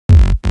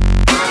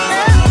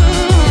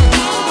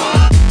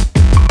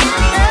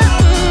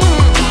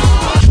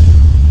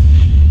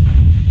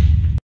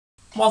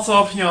What's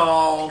up,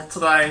 y'all?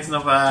 Today's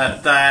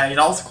another day, and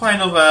also quite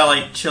another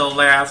like chill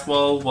day as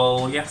well.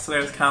 Well, yesterday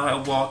was kind of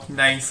like a walking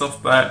day and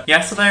stuff, but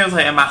yesterday was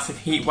like a massive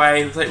heat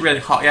wave. It was like really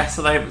hot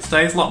yesterday, but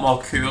today's a lot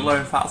more cooler.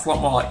 In fact, it's a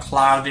lot more like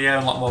cloudier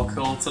and a lot more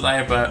cool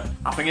today. But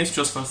I think it's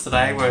just for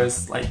today,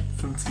 whereas like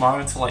from tomorrow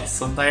until like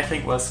Sunday, I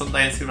think, where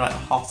Sunday is gonna be like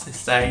the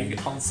hottest day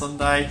on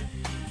Sunday.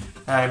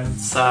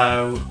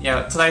 So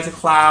yeah, today's a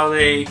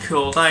cloudy,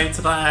 cool day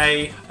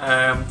today.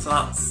 So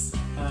that's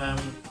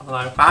I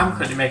don't know. I'm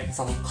currently making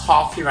some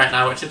coffee right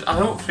now, which I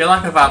don't feel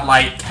like I've had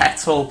like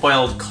kettle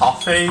boiled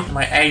coffee in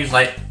my age.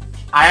 Like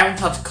I haven't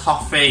had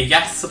coffee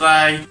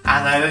yesterday, and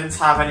I didn't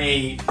have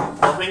any.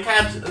 I think I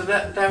had. Did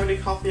I have any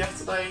coffee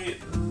yesterday?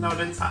 No, I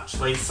didn't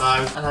actually. So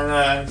and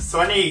then so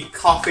any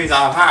coffees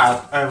I've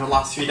had over the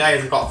last few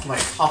days, I've got from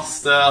like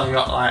Costa. I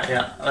got like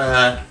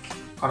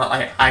got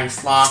like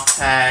iced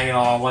latte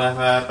or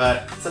whatever.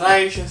 But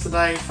today's just a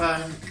day for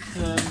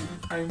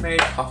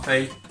homemade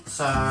coffee.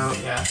 So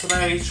yeah,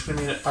 today's just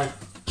gonna be like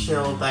a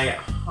chill day at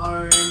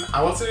home.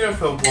 I was gonna go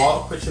for a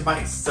walk, which I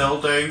might still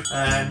do,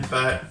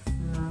 but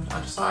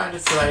I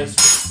decided today to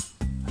just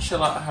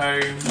chill at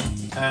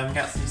home,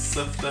 get some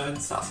stuff done.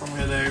 So that's what I'm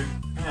gonna do.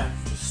 Yeah,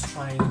 just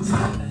trying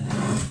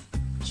to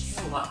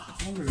chill at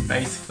home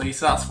basically.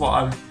 So that's what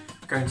I'm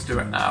going to do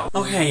it now.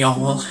 Okay,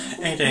 y'all,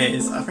 it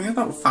is, I think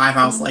about 5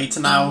 hours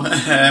later now.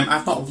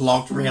 I've not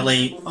vlogged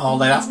really all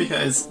day. That's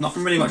because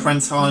nothing really much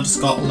went on. I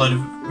just got a load of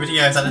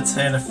videos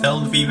edited, I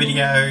filmed a few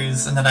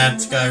videos, and then I had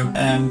to go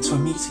to a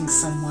meeting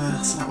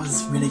somewhere, so that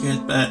was really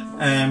good. But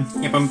yeah,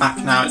 but I'm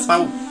back now. It's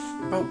about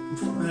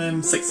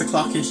 6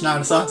 o'clock-ish now.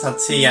 I still haven't had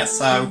tea yet,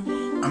 so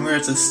I'm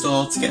going to the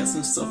store to get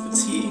some stuff for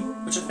tea,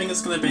 which I think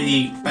is going to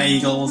be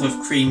bagels with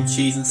cream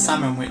cheese and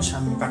salmon, which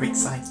I'm very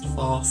excited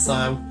for.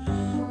 So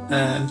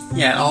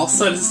yeah,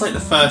 also this is like the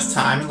first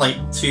time in like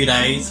 2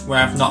 days where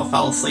I've not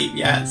fell asleep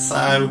yet,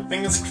 so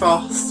fingers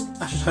crossed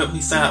I should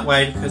hopefully stay that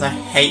way, because I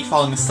hate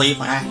falling asleep.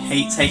 Like I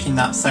hate taking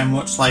naps so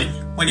much. Like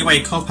when you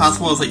wake up as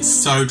well, it's like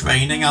so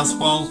draining as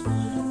well.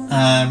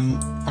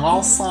 And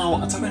also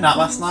I took a nap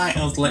last night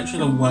and it was literally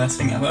the worst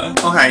thing ever.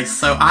 Okay,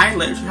 so I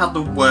literally had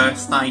the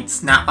worst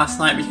night's nap last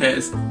night,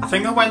 because I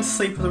think I went to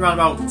sleep at around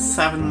about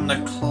 7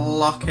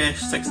 o'clock-ish,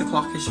 6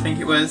 o'clock-ish I think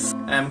it was,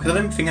 because I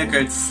didn't think I'd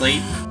go to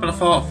sleep, but I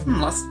thought,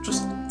 let's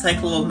just take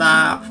a little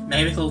nap,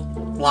 maybe it'll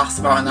last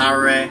about an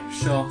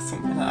hour-ish or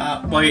something like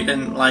that. Well, it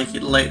didn't. Like,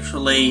 it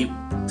literally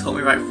took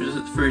me right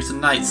through the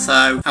night.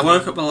 So I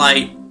woke up at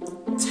like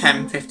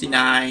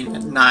 10:59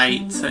 at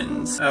night,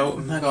 and oh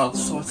my god,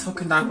 so I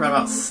took a nap around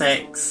about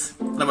 6,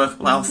 and I woke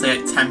up, I'll say,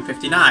 at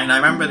 10:59. I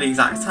remember the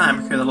exact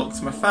time because I looked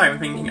at my phone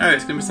thinking, oh,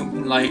 it's going to be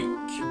something like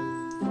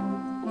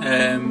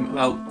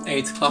about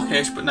 8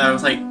 o'clock-ish, but no, it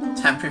was like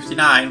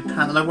 10:59,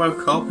 and then I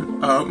woke up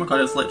and oh my god,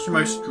 it was literally the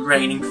most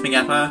draining thing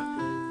ever.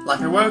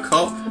 Like I woke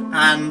up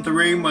and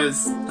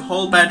the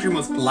whole bedroom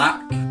was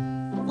black,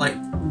 like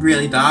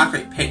really dark,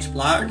 like pitch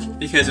black,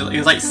 because it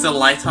was like still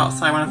light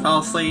outside when I fell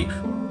asleep,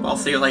 but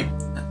also it was like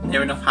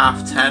near enough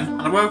 10:30,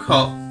 and I woke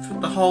up,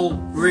 the whole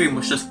room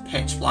was just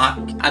pitch black.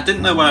 I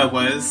didn't know where I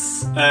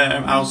was.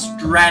 I was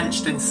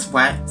drenched in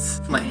sweat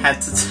from like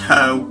head to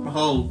toe. My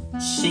whole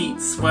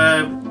sheets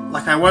were,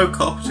 like I woke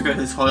up to go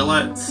to the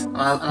toilet, and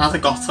as I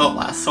got up,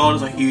 like, I saw there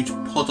was a huge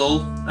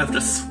puddle of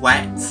just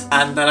sweat,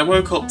 and then I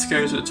woke up to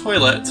go to the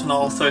toilet and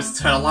also to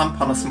turn a lamp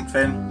on or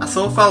something. I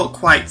still felt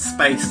quite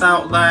spaced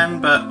out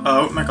then, but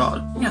oh my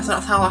god. Yeah, so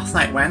that's how last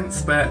night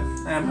went, but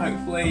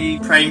hopefully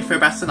praying for a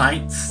better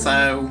night.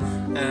 So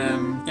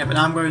yeah, but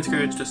now I'm going to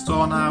go to the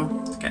store now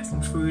to get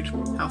some food,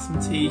 have some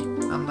tea,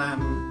 and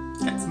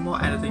get some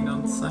more editing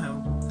done. So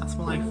that's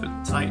my life for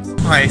tonight.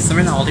 Okay, so I'm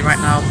in Aldi right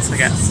now to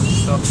get some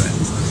stuff in.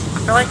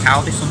 I feel like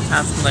Aldi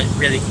sometimes can be like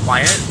really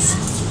quiet,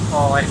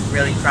 or like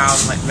really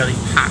crowded, like really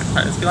packed.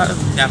 I just feel like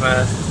there's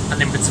never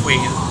an in-between.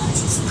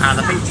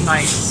 And I think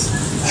tonight's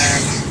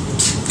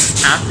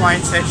kind of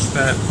quietish,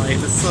 but like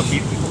there's still a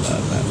few people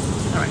there. But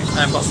alright,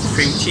 I've got some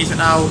cream cheese right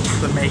now.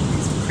 We're making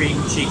some cream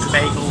cheese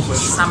bagels with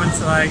salmon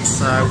today,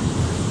 so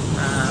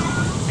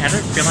yeah, I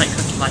don't feel like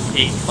cooking like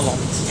a full-on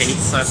tea,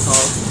 so I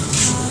thought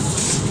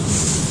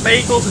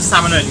bagels with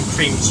salmon and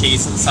cream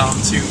cheese doesn't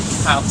sound too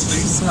hard to do,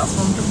 so that's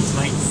what I'm doing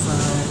tonight. So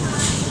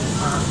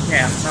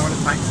yeah, so I'm going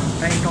to find some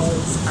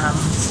bagels and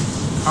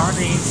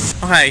party.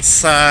 Okay,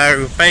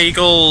 so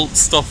bagel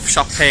stuff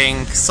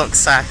shopping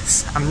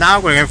success. I'm now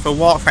going for a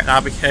walk right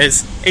now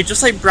because it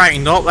just like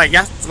brightened up. Like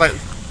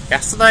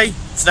yesterday.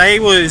 Today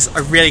was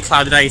a really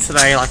cloudy day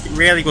today. Like it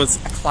really was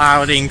a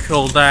cloudy and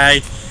cool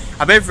day.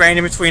 A bit of rain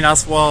in between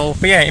as well.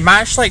 But yeah, it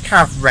managed to like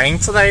kind of rain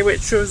today,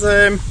 which was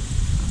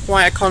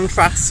quite a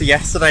contrast to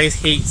yesterday's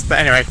heat.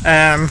 But anyway,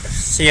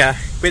 so yeah,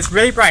 but it's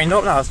really brightened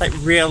up now. It's like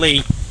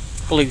really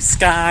blue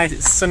skies,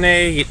 it's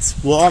sunny, it's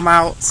warm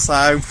out, so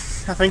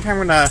I think I'm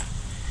gonna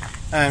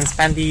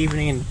spend the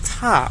evening in the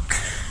park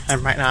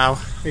right now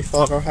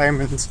before I go home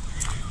and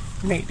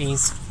make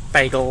these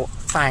bagel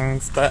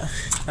things. But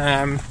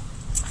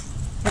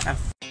yeah.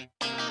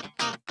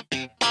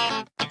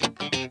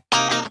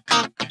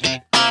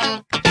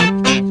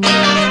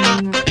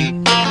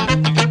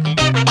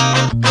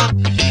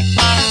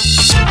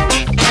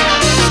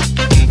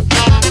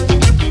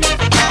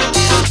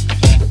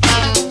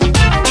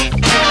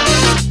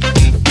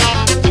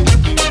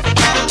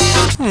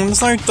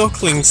 there's no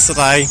ducklings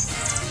today,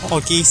 or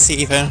geese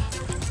even.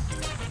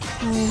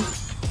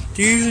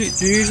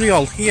 They're usually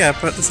all here,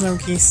 but there's no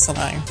geese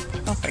today.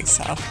 I think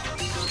so.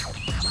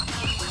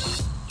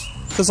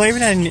 There's not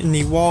even any in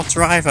the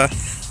water either.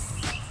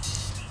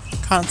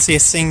 Can't see a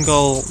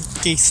single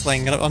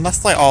geeseling, unless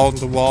they're all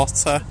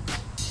underwater.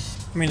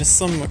 I mean, there's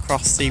some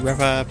across the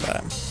river,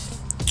 but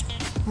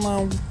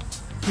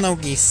no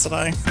geese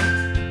today.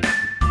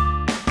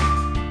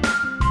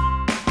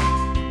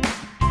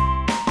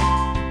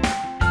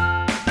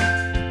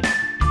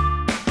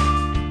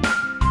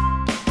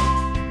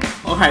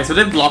 Okay, so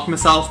I did vlog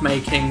myself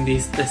making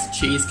this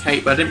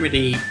cheesecake, but I didn't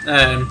really,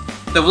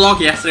 the vlog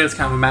yesterday was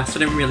kind of a mess, so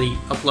I didn't really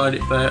upload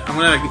it, but I'm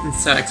going to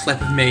insert a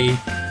clip of me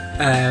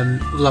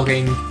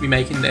vlogging me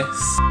making this.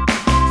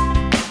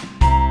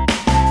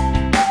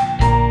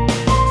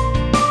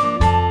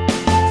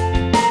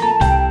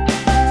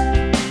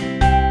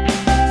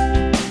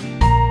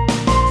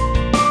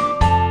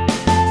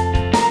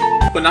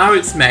 But now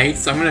it's made,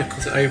 so I'm going to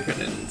cut it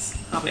open and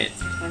have it.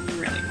 I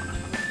really want to have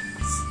it.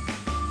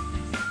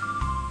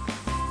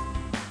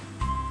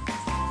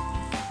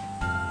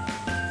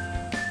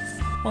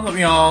 What's up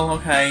y'all?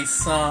 Okay,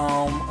 so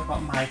I've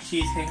got my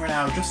cheesecake right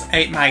now. Just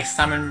ate my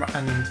salmon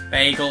and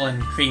bagel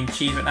and cream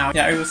cheese right now.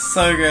 Yeah, it was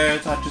so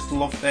good. I just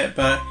loved it,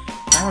 but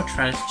now I'll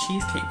try this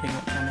cheesecake thing,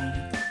 which I mean,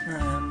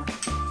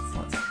 so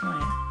let's try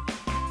it.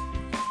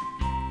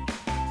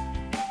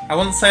 I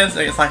wouldn't say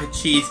it's like a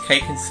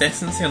cheesecake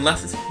consistency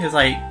unless it's because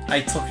I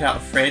took it out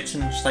of the fridge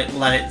and just like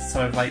let it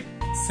sort of like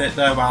sit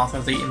there whilst I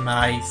was eating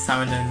my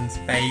salmon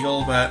and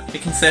bagel, but the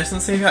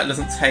consistency of it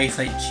doesn't taste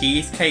like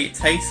cheesecake. It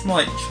tastes more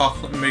like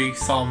chocolate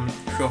mousse on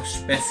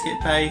crushed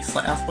biscuit base.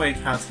 Like that's what it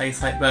kind of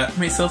tastes like, but I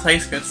mean it still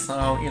tastes good,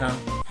 so you know.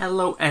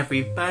 Hello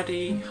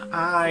everybody,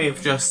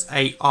 I've just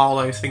ate all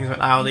those things right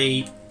now.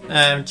 The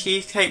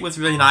cheesecake was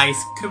really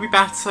nice, could be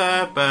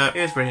better, but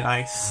it was really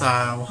nice,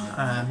 so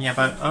yeah,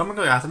 but oh my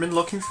god guys, I've been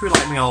looking through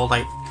like my old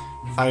like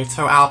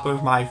photo album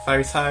of my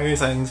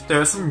photos, and there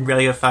are some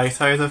really good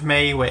photos of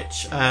me,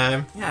 which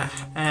yeah,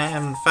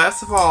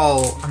 first of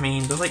all, I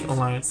mean there's like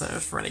loads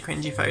of really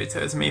cringy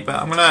photos of me, but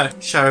I'm gonna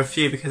show a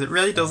few because it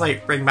really does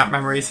like bring back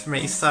memories for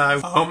me.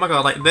 So oh my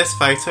god, like this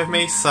photo of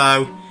me,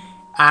 so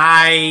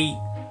I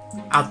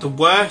had the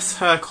worst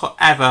haircut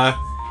ever.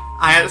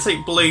 I had this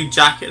like blue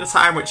jacket at the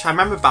time, which I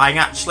remember buying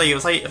actually. It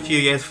was like a few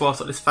years before I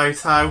took this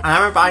photo. And I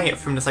remember buying it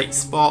from this like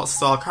sports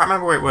store. I can't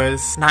remember where it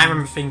was. And I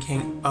remember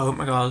thinking, oh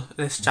my god,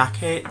 this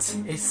jacket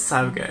is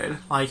so good.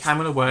 Like I'm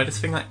gonna wear this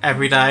thing like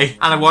every day.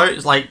 And I wore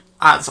it like,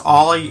 that's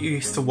all I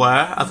used to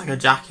wear as like a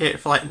jacket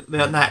for like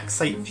the next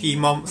like few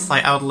months.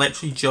 Like I would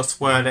literally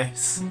just wear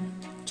this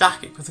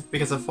jacket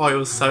because I thought it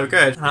was so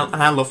good, and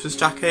I love this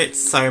jacket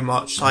so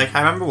much. Like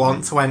I remember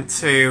once I went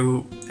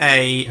to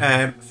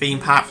a theme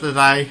park for the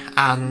day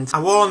and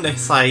I wore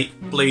this like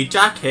blue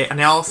jacket,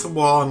 and I also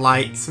wore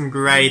like some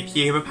grey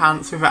Puma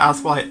pants with it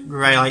as well, like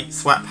grey like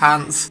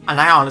sweatpants, and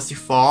I honestly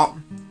thought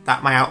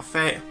that my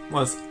outfit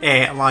was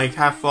it. Like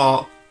I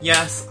thought,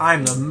 yes,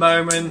 I'm the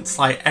moment,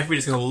 like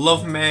everybody's gonna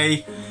love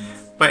me.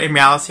 But in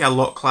reality I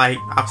look like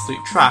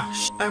absolute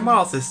trash. And what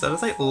else is there?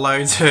 There's like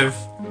loads of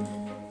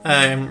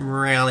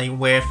really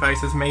weird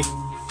photos of me.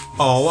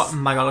 Oh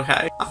my god,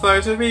 okay. A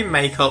photo of me in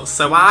makeup.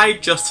 So I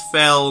just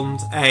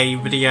filmed a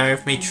video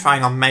of me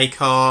trying on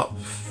makeup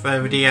for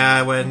a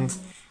video, and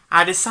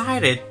I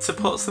decided to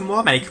put some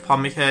more makeup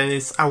on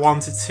because I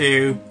wanted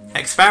to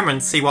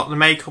experiment, see what the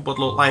makeup would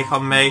look like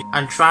on me,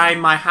 and try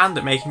my hand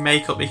at making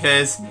makeup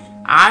because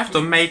I've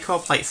done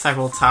makeup like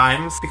several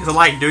times because I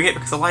like doing it,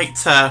 because I like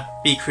to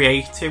be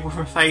creative with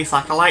my face.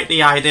 Like I like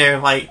the idea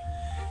of like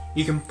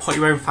you can put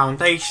your own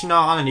foundation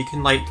on and you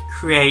can like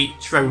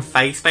create your own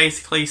face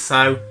basically,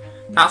 so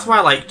that's why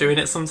I like doing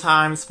it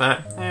sometimes.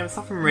 But there's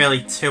nothing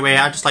really to it,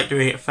 I just like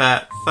doing it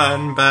for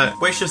fun, but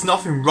which there's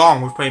nothing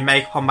wrong with putting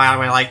makeup on, by the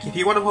way. Like if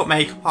you want to put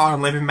makeup on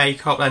and live in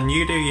makeup, then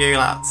you do you,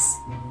 that's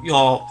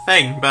your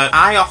thing. But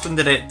I often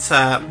did it to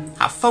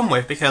have fun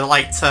with, because I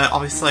like to,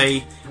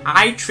 obviously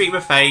I treat my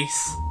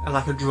face as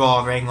like a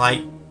drawing.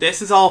 Like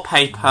this is all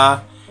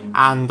paper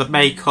and the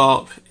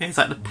makeup is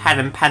like the pen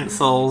and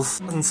pencils,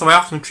 and so I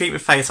often treat my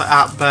face like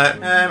that.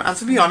 But and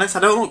to be honest, I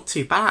don't look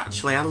too bad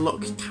actually, I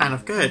look kind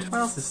of good. What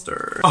else is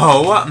there?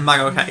 Oh my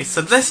god, okay,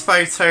 so this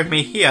photo of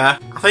me here,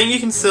 I think you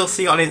can still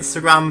see it on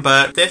Instagram,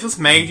 but this was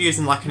made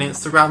using like an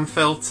Instagram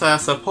filter.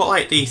 So I put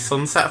like the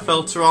sunset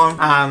filter on,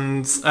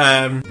 and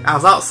I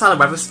was outside of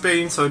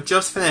Wetherspoons, so I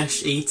just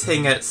finished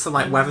eating at some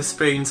like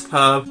Wetherspoons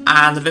pub, and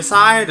I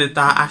decided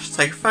that I should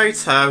take a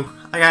photo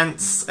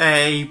against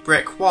a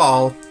brick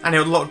wall and it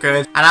would look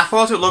good, and I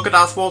thought it would look good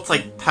as well to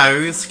like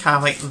pose kind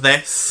of like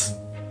this,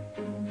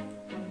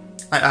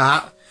 like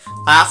that.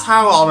 That's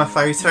how all my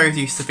photos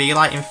used to be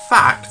like. In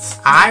fact,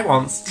 I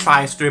once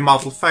tried to do a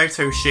model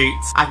photo shoot.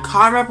 I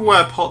can't remember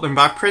where I put them,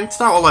 but I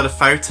printed out a lot of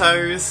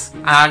photos,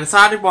 and I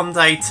decided one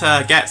day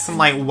to get some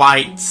like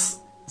white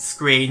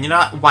screen, you know,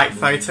 that white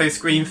photo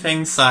screen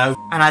thing, so,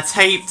 and I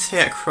taped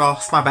it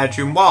across my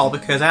bedroom wall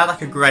because I had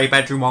like a grey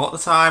bedroom wall at the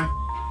time.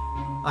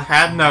 Like I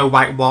had no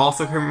white wall,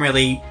 so I couldn't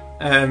really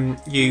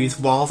use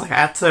walls. Like I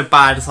had to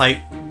buy this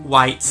like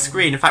white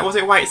screen. In fact, was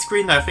it white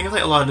screen though? I think it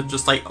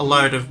was like a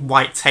load of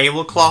white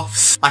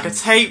tablecloths. Like I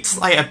taped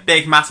like a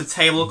big massive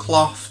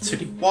tablecloth to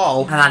the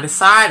wall, and I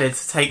decided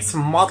to take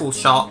some model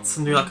shots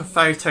and do like a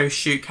photo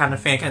shoot kind of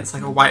thing against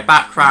like a white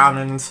background.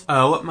 And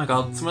oh my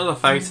god, some of the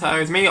photos,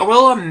 I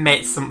will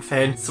admit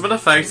something, some of the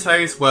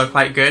photos were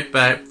quite good,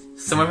 but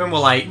some of them were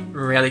like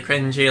really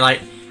cringy.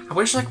 Like I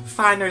wish I could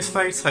find those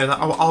photos.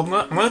 I'm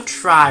gonna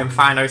try and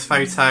find those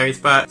photos,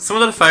 but some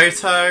of the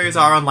photos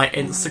are on like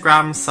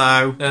Instagram,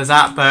 so there's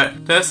that,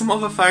 but there's some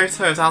other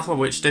photos as well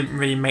which didn't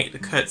really make the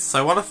cuts, so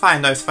I want to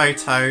find those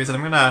photos and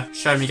I'm gonna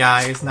show them you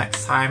guys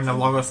next time in a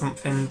vlog or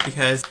something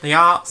because they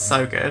are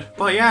so good.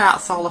 But yeah,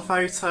 that's all the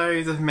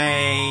photos of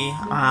me.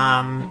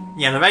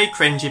 Yeah, they're very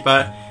cringy,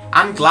 but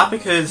I'm glad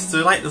because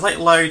there's like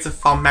loads of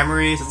fond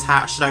memories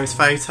attached to those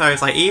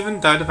photos. Like even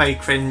though they're very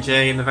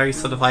cringy and they're very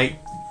sort of like,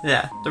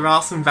 yeah, there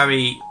are some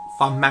very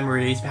fond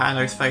memories behind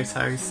those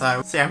photos.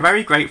 So yeah, I'm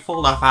very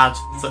grateful that I've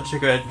had such a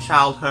good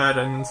childhood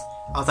and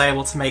I was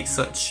able to make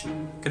such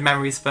good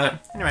memories.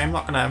 But anyway, I'm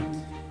not gonna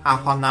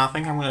harp on now. I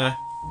think I'm gonna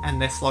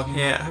end this vlog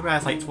here. I hope you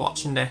guys liked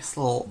watching this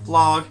little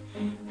vlog.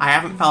 I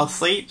haven't fell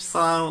asleep,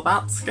 so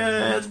that's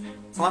good.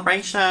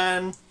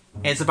 Celebration.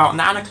 It's about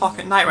 9 o'clock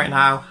at night right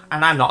now,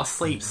 and I'm not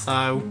asleep,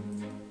 so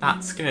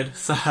that's good.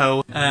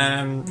 So,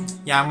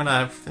 yeah, I'm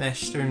gonna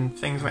finish doing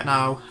things right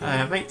now.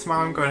 I think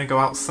tomorrow I'm going to go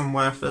out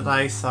somewhere for the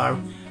day, so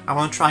I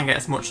want to try and get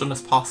as much done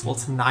as possible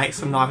tonight,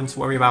 so I'm not having to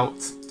worry about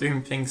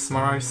doing things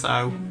tomorrow.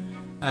 So,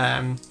 yeah,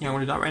 I'm gonna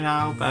do that right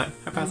now. But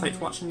hope you guys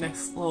liked watching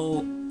this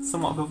little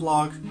somewhat of a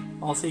vlog.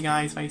 I'll see you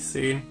guys very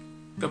soon.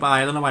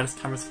 Goodbye. I don't know why this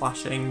camera's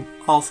flashing.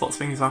 All sorts of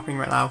things are happening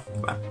right now.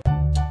 Goodbye.